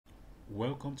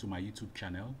Welcome to my YouTube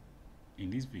channel.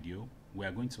 In this video, we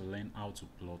are going to learn how to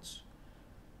plot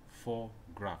 4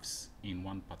 graphs in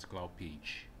one particular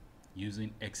page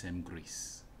using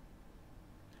XMGRACE.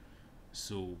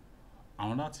 So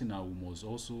another thing that we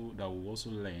will also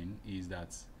learn is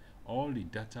that all the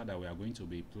data that we are going to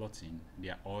be plotting, they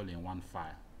are all in one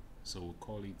file. So we'll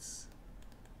call it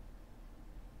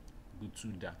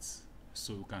go2dat.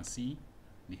 So you can see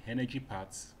the energy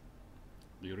part,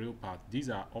 the real part. These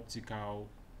are optical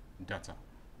data.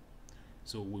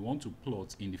 So we want to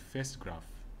plot in the first graph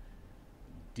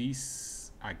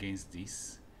this against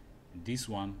this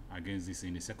one against this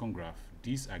in the second graph,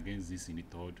 this against this in the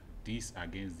third, this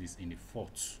against this in the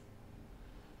fourth.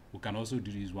 We can also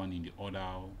do this one in the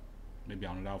other, maybe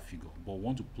another figure, but we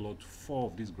want to plot 4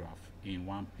 of this graph in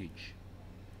one page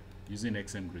using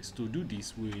XMGRACE. To do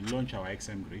this, we launch our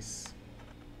XMGRACE.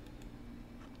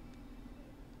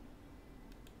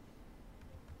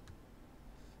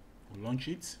 We launch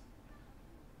it,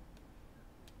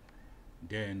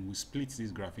 then we split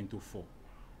this graph into 4.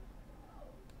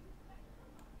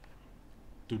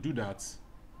 To do that,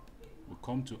 we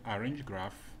come to arrange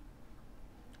graph.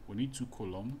 We need 2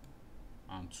 columns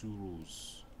and 2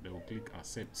 rows. Then we'll click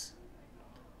accept.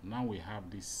 Now we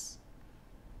have these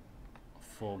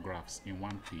 4 graphs in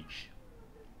one page.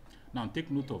 Now take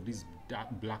note of this dark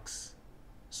black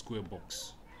square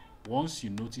box. Once you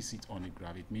notice it on the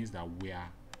graph, it means that we are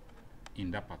in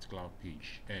that particular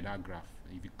page, that graph.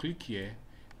 If you click here,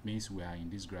 it means we are in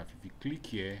this graph. If you click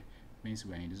here, it means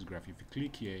we are in this graph. If you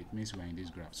click here, it means we are in this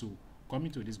graph. So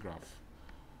coming to this graph,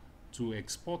 to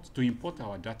import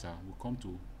our data, we come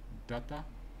to data,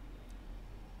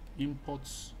 import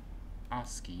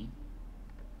ASCII,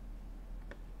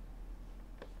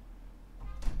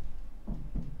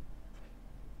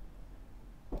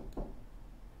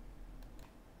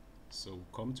 so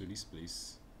come to this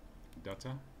place,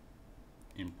 data,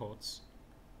 import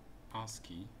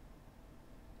ASCII,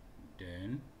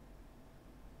 then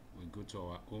we go to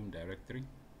our home directory.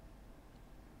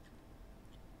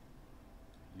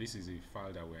 This is a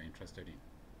file that we are interested in,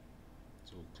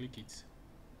 so we'll click it.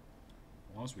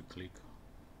 Once we click,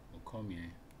 we'll come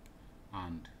here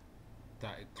and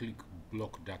click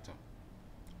block data.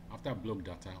 After block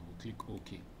data, we'll click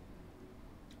OK.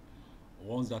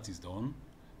 Once that is done,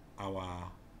 our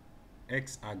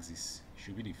x-axis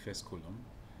should be the first column,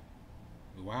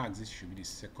 the y-axis should be the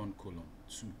second column,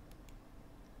 2.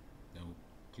 Then we'll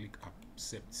click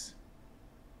accept.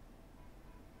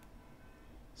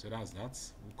 So that's that.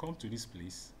 We'll come to this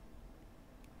place,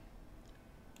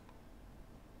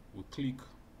 we'll click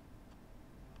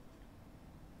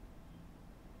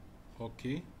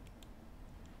OK,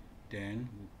 then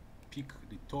we'll pick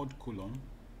the 3rd column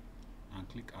and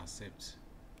click accept.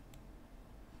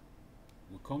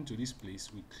 We'll come to this place,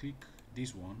 we click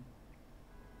this one,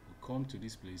 we'll come to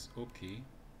this place, OK,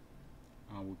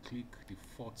 and we'll click the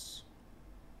 4th,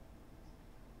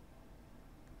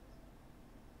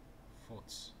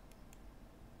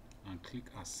 and click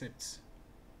accept.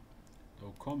 Then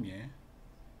we'll come here,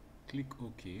 click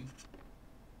OK,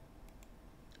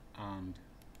 and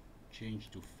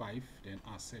change to 5, then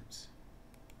accept.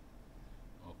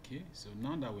 Okay, so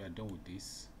now that we are done with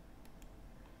this,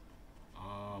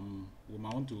 we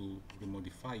might want to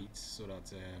remodify it so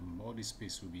that all this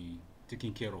space will be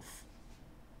taken care of.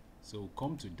 So we'll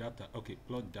come to data, okay,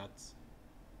 plot that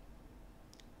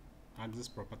axis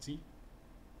property.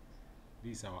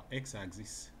 This is our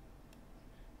x-axis.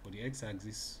 For the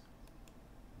x-axis,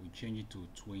 we change it to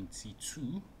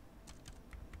 22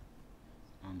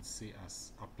 and say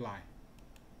as apply.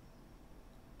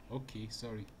 Okay,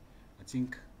 sorry, I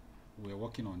think we're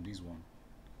working on this one.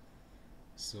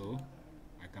 So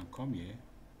I can come here,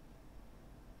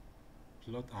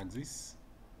 plot axis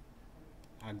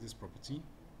property,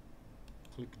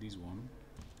 click this one,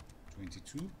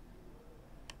 22,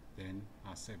 then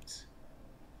accept.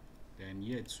 Then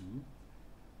here too,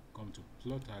 come to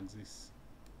plot axis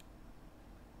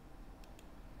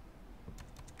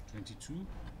 22,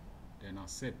 then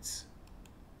accept.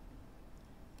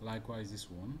 Likewise this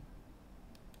one,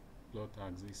 plot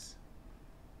axis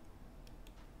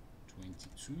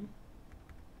 22,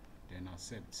 then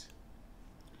accept.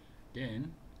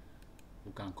 Then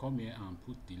we can come here and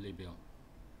put the label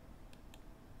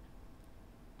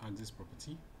axis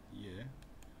property here.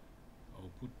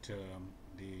 I'll put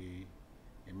the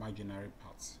imaginary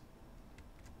parts.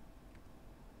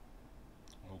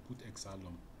 I'll put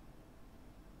epsilon.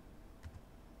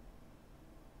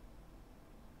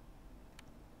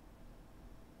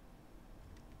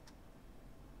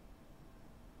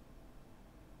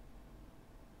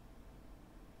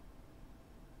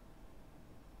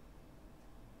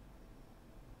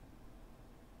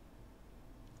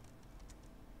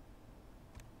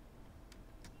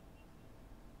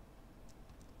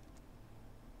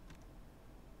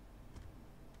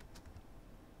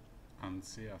 and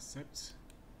say accept.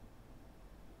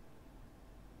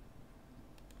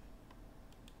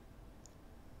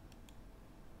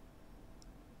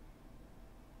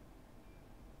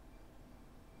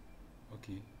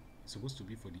 Okay, it's supposed to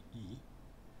be for the E,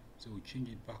 so we change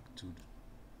it back to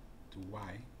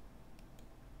Y.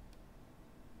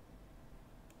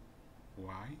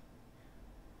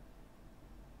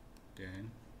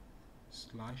 Then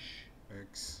slash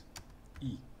X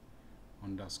E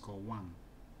underscore 1.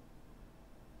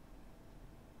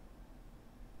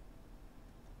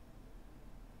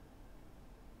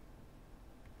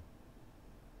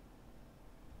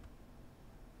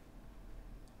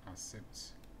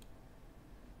 Accept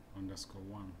underscore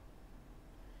 1.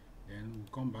 Then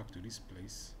we'll come back to this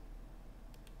place,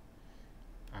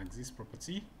 axis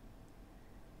property.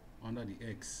 Under the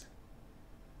X,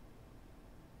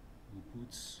 we'll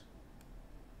put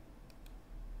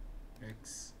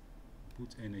X,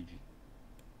 put energy,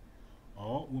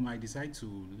 or we might decide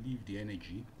to leave the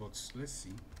energy, but let's see.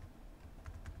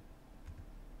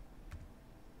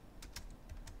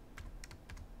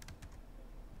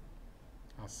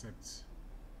 Accept.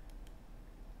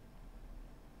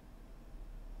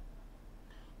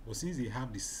 But since they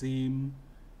have the same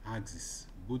axis,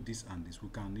 both this and this, we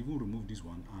can even remove this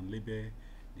one and label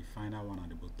the final one at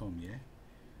the bottom here,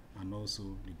 and also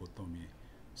the bottom here,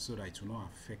 so that it will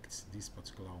not affect this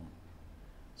particular one.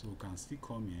 So we can still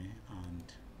come here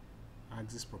and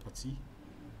axis property,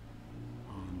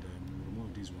 and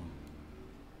remove this one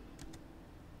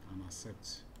and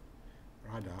accept.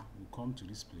 Rather, we'll come to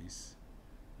this place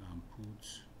and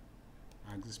put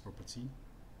axis property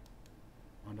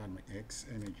under my X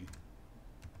energy.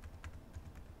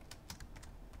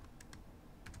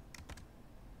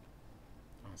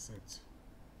 Accept.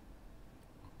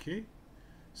 Okay,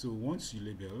 so once you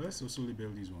label, let's also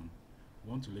label this one.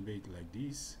 Want to label it like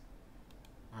this: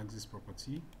 axis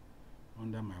property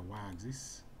under my Y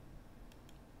axis.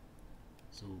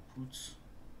 So put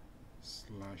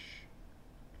slash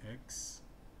X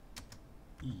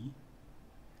E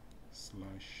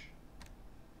slash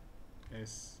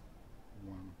S1,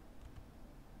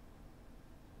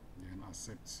 then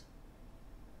accept.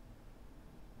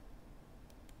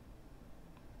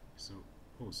 So,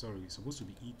 oh sorry, it's supposed to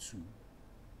be E2.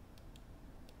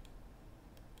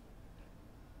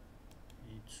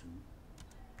 E2,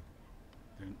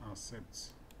 then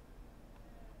accept.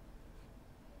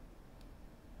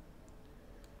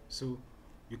 So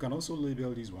you can also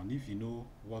label this one if you know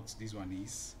what this one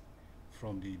is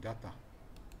from the data.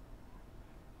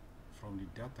 From the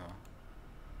data,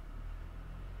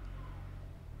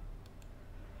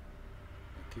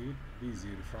 okay, this is the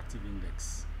refractive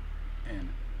index N.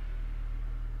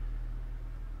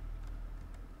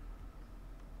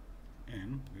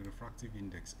 The refractive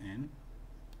index N.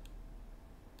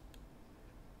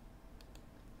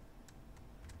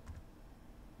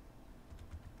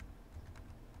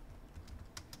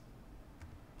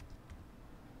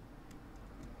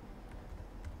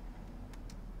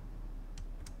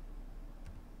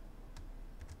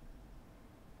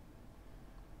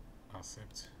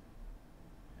 Accept.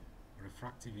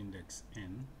 Refractive index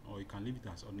N, or you can leave it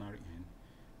as ordinary N.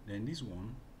 Then this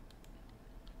one,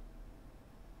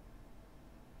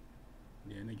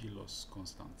 the energy loss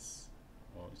constants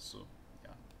also.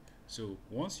 Yeah, so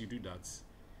once you do that,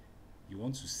 you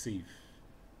want to save,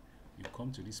 you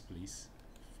come to this place,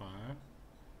 file,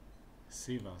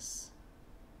 save as.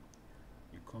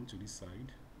 You come to this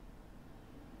side,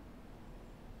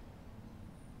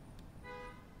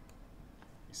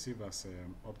 you save as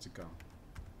optical.agr,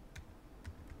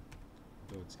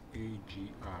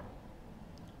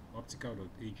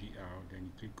 optical.agr, then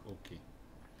you click OK.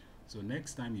 So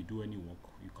next time you do any work,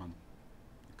 you can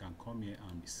come here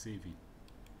and be saving.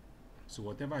 So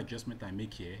whatever adjustment I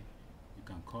make here, you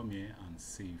can come here and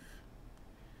save.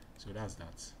 So that's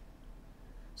that.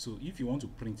 So if you want to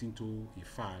print into a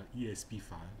file, ESP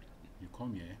file, you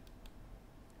come here,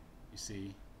 you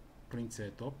say print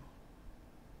setup,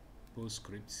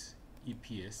 PostScript,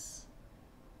 EPS,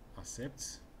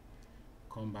 accept,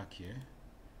 come back here,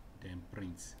 then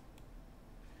print.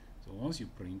 So once you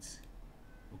print,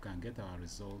 we can get our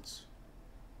results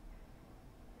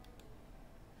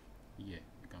here.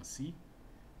 You can see,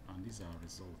 and these are our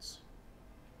results.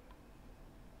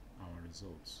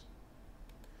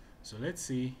 So let's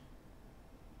say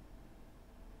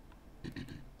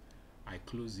I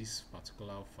close this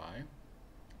particular file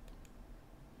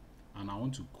and I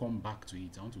want to come back to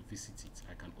it, I want to visit it.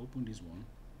 I can open this one,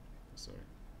 sorry,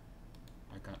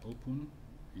 I can open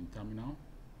in terminal.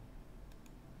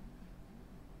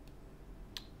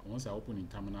 Once I open in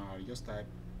terminal, I'll just type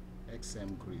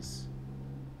XMGRACE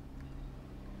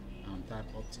and type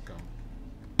optical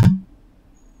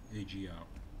AGR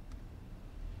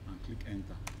and click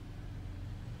enter.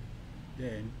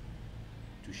 Then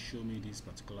to show me this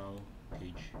particular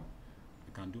page,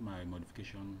 I can do my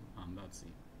modification, and that's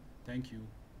it. Thank you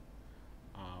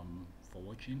for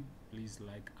watching. Please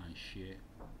like and share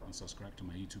and subscribe to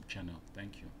my YouTube channel.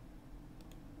 Thank you.